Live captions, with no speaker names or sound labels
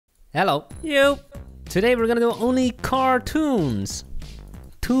Hello. You. Today we're gonna do only cartoons.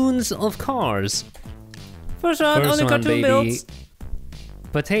 Tunes of cars. First round, only cartoon builds.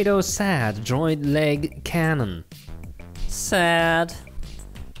 Potato sad, droid leg cannon. Sad.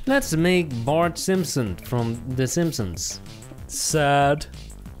 Let's make Bart Simpson from The Simpsons. Sad.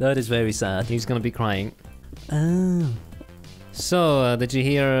 That is very sad. He's gonna be crying. Oh. So, did you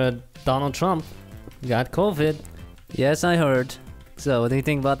hear Donald Trump got COVID? Yes, I heard. So, what do you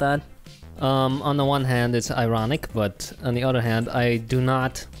think about that? On the one hand, it's ironic, but on the other hand, I do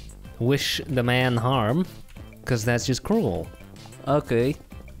not wish the man harm, because that's just cruel. Okay.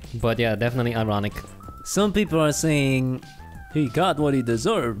 But yeah, definitely ironic. Some people are saying he got what he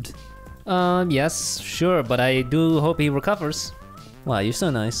deserved. Yes, sure, but I do hope he recovers. Wow, you're so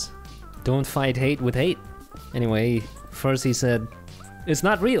nice. Don't fight hate with hate. Anyway, first he said, it's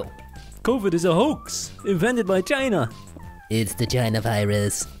not real. COVID is a hoax, invented by China. It's the China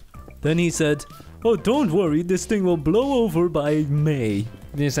virus. Then he said, oh, don't worry, this thing will blow over by May.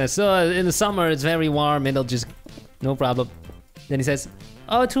 Then he says, so in the summer it's very warm, it'll just, no problem. Then he says,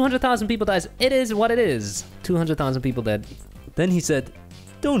 oh, 200,000 people dies. It is what it is. 200,000 people dead. Then he said,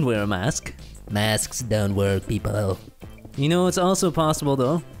 don't wear a mask. Masks don't work, people. You know, it's also possible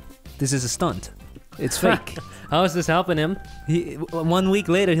though. This is a stunt. It's fake. How is this helping him? 1 week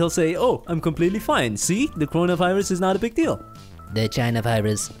later he'll say, oh, I'm completely fine. See, the coronavirus is not a big deal. The China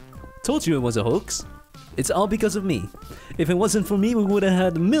virus. Told you it was a hoax. It's all because of me. If it wasn't for me, we would have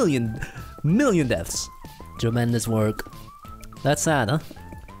had a million deaths. Tremendous work. That's sad, huh?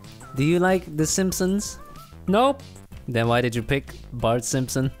 Do you like The Simpsons? Nope. Then why did you pick Bart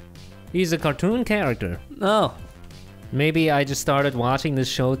Simpson? He's a cartoon character. Oh. Maybe I just started watching this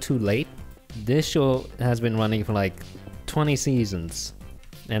show too late. This show has been running for like 20 seasons.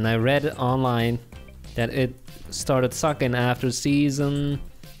 And I read online that it started sucking after season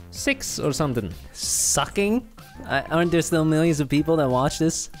 6 or something. Sucking? Aren't there still millions of people that watch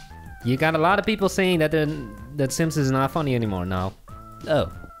this? You got a lot of people saying that that Simpsons is not funny anymore now.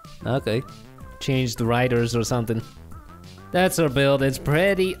 Oh, okay. Changed the writers or something. That's our build. It's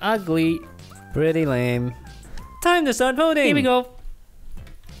pretty ugly. Pretty lame. Time to start voting! Here we go.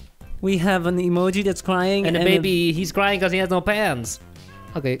 We have an emoji that's crying And the baby, he's crying because he has no pants.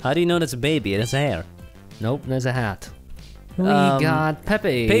 Okay. How do you know that's a baby? It has hair. Nope, there's a hat. We got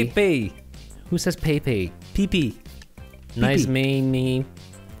Pepe. Pepe. Who says Pepe? Pee-pee. Nice meme.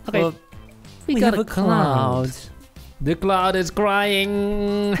 Okay. Well, we got a cloud. The cloud is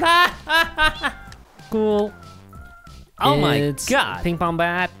crying. Cool. Oh my It's god. Ping pong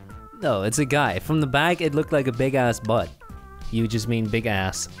bat. No, it's a guy. From the back, it looked like a big ass butt. You just mean big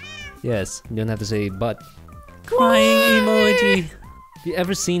ass. Yes. You don't have to say butt. Crying emoji. Have you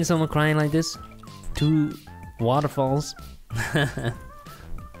ever seen someone crying like this? 2 waterfalls.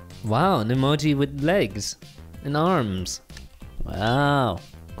 Wow, an emoji with legs and arms. Wow.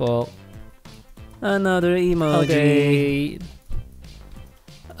 Cool. Another emoji. Okay.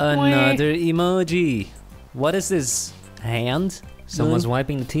 Another emoji. What is this? Hand? Someone's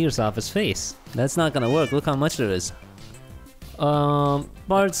wiping the tears off his face. That's not gonna work. Look how much there is.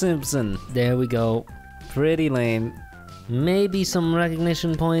 Bart Simpson. There we go. Pretty lame. Maybe some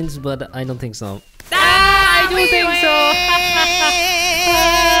recognition points, but I don't think so. I do think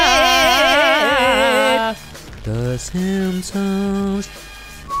so! The Simpsons.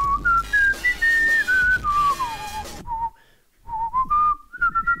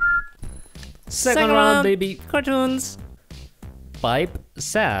 Second round, baby. Cartoons. Pipe,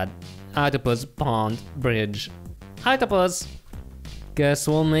 sad. Octopus, pond, bridge. Octopus. Guess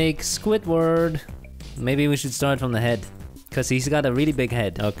we'll make Squidward. Maybe we should start from the head. Cause he's got a really big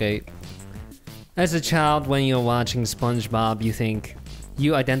head. Okay. As a child, when you're watching SpongeBob, you think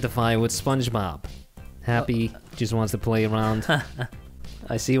you identify with SpongeBob. Happy, just wants to play around.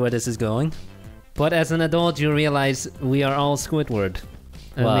 I see where this is going. But as an adult, you realize we are all Squidward.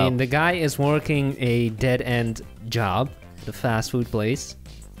 I Wow. mean, the guy is working a dead-end job at a fast food place,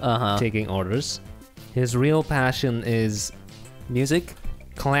 taking orders. His real passion is music,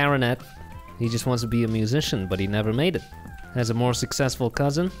 clarinet. He just wants to be a musician, but he never made it. Has a more successful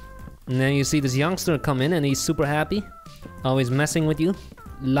cousin. And then you see this youngster come in and he's super happy. Always messing with you.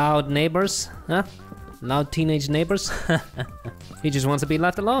 Loud neighbors, huh? Loud teenage neighbors. He just wants to be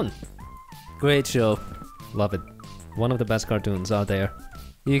left alone. Great show. Love it. One of the best cartoons out there.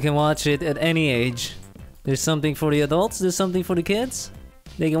 You can watch it at any age. There's something for the adults, there's something for the kids.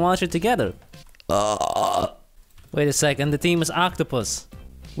 They can watch it together. Wait a second, the team is octopus.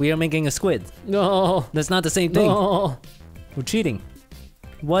 We are making a squid. No, That's not the same thing. no. We're cheating.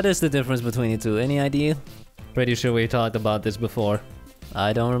 What is the difference between the two? Any idea? Pretty sure we talked about this before.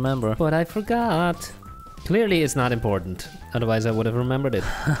 I don't remember. But I forgot. Clearly it's not important. Otherwise I would have remembered it.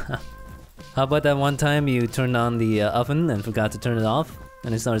 How about that one time you turned on the oven and forgot to turn it off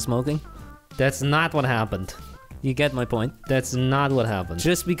and it started smoking? That's not what happened. You get my point. That's not what happened.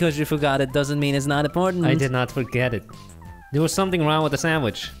 Just because you forgot it doesn't mean it's not important. I did not forget it. There was something wrong with the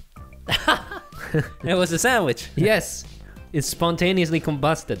sandwich. It was a sandwich. Yes. It spontaneously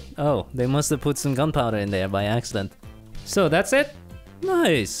combusted. Oh, they must have put some gunpowder in there by accident. So that's it?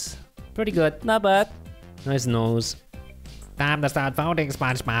 Nice. Pretty good. Not bad. Nice nose. Time to start voting,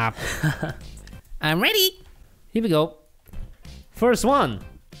 SpongeBob. I'm ready. Here we go. First one.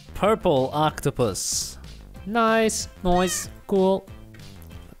 Purple octopus. Nice. Nice. Cool.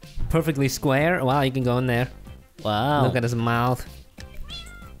 Perfectly square. Wow, you can go in there. Wow. Look at his mouth.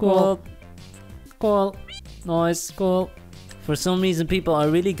 Cool. Cool. Nice. Cool. For some reason, people are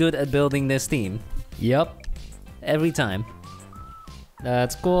really good at building this team. Yep. Every time.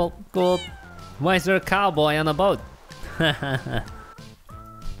 That's cool. Cool. Why is there a cowboy on a boat?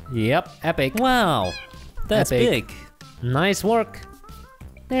 Yep. Epic. Wow. That's Epic. big. Nice work.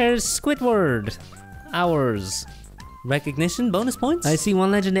 There's Squidward. Ours. Recognition bonus points? I see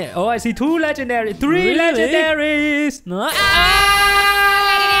one legendary. Oh, I see two legendary. Three Really? legendaries. No.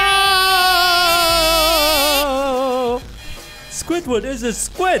 Squidward is a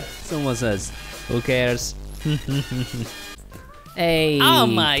squid, someone says. Who cares? Hey, Oh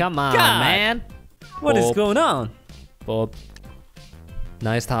my come on, God. man. What is Bob. going on? Bob.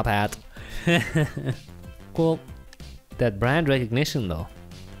 Nice top hat. Cool. That brand recognition, though.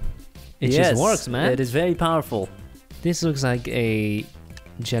 It Yes, just works, man. It is very powerful. This looks like a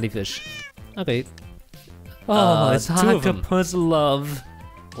jellyfish. Okay. Oh, it's two of 'em. octopus love.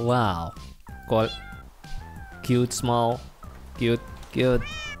 Wow. Cool. Cute, small. Cute. Good.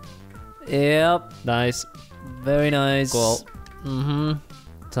 Yep. Nice. Very nice. Cool. Mm-hmm.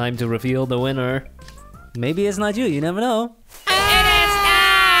 Time to reveal the winner. Maybe it's not you. You never know.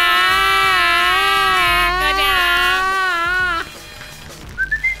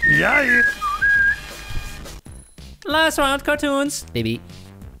 Last round, cartoons. Baby.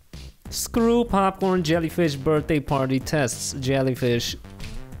 Screw popcorn jellyfish birthday party tests jellyfish.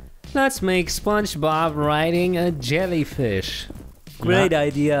 Let's make SpongeBob riding a jellyfish. Great Not,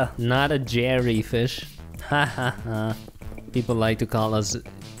 idea. not a Jerryfish. Ha ha ha. People like to call us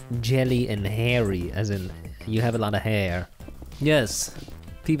Jelly and Harry, as in you have a lot of hair. Yes.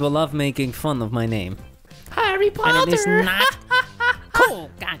 People love making fun of my name. Harry Potter. And it is not cool.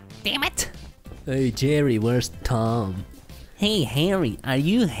 God damn it. Hey Jerry, where's Tom? Hey Harry, are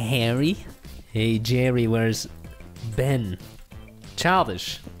you Harry? Hey Jerry, where's Ben?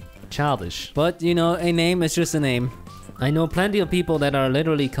 Childish. Childish. But you know, a name is just a name. I know plenty of people that are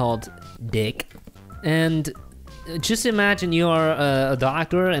literally called Dick. And just imagine you are a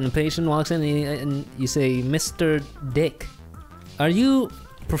doctor and a patient walks in and you say, Mr. Dick. Are you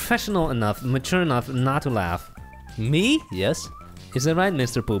professional enough, mature enough not to laugh? Me? Yes. Is that right,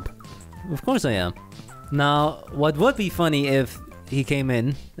 Mr. Poop? Of course I am. Now, what would be funny if he came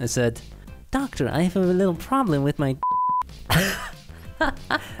in and said, Doctor, I have a little problem with my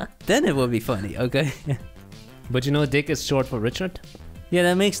Then it would be funny, okay? But you know Dick is short for Richard? Yeah,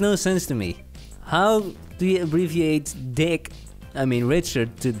 that makes no sense to me. How do you abbreviate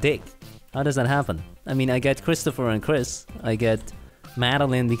Richard to Dick? How does that happen? I mean, I get Christopher and Chris. I get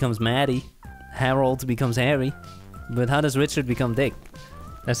Madeline becomes Maddie. Harold becomes Harry. But how does Richard become Dick?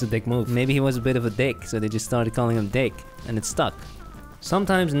 That's a dick move. Maybe he was a bit of a dick, so they just started calling him Dick, and it stuck.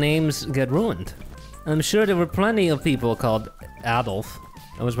 Sometimes names get ruined. I'm sure there were plenty of people called Adolf.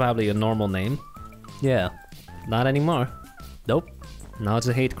 That was probably a normal name. Yeah. Not anymore. Nope. Now it's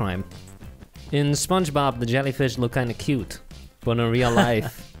a hate crime. In SpongeBob, the jellyfish look kinda cute. But in real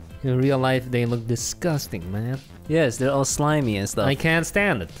life, they look disgusting, man. Yes, they're all slimy and stuff. I can't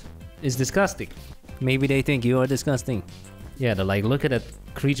stand it. It's disgusting. Maybe they think you are disgusting. Yeah, they're like, look at that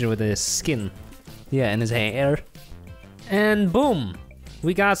creature with his skin. Yeah, and his hair. And boom!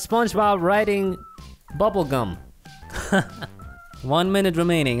 We got SpongeBob riding bubblegum. 1 minute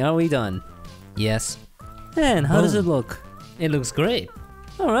remaining, are we done? Yes. And how does Boom. it look? It looks great.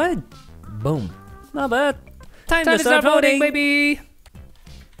 Alright, Boom. not bad. Time Time to start voting, baby!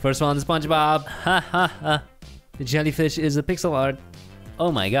 First one, SpongeBob. Ha ha ha. The jellyfish is a pixel art.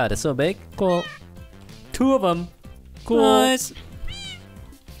 Oh my god, it's so big. Cool. Two of them. Cool. Nice.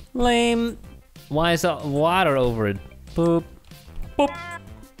 Lame. Why is that water over it? Boop. Boop.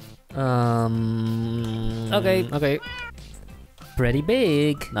 Okay. Okay. Pretty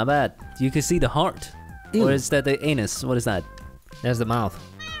big. Not bad. You can see the heart. Ew. Or is that the anus? What is that? There's the mouth.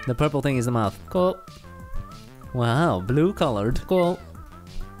 The purple thing is the mouth. Cool. Wow, blue colored. Cool.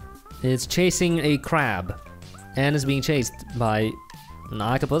 It's chasing a crab. And is being chased by an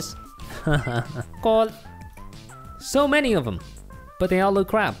octopus. Cool. So many of them. But they all look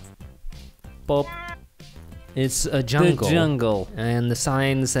crab. Boop. It's a jungle. The jungle. And the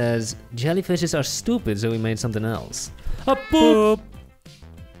sign says, jellyfishes are stupid, so we made something else. A boop.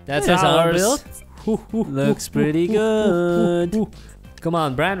 That's That's our ours. build. Looks pretty good. Come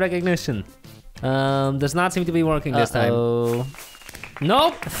on, brand recognition. Does not seem to be working this time. Uh-oh.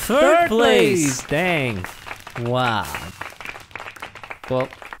 Nope. Third place. Dang. Wow. Well,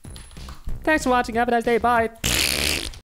 thanks for watching. Have a nice day. Bye.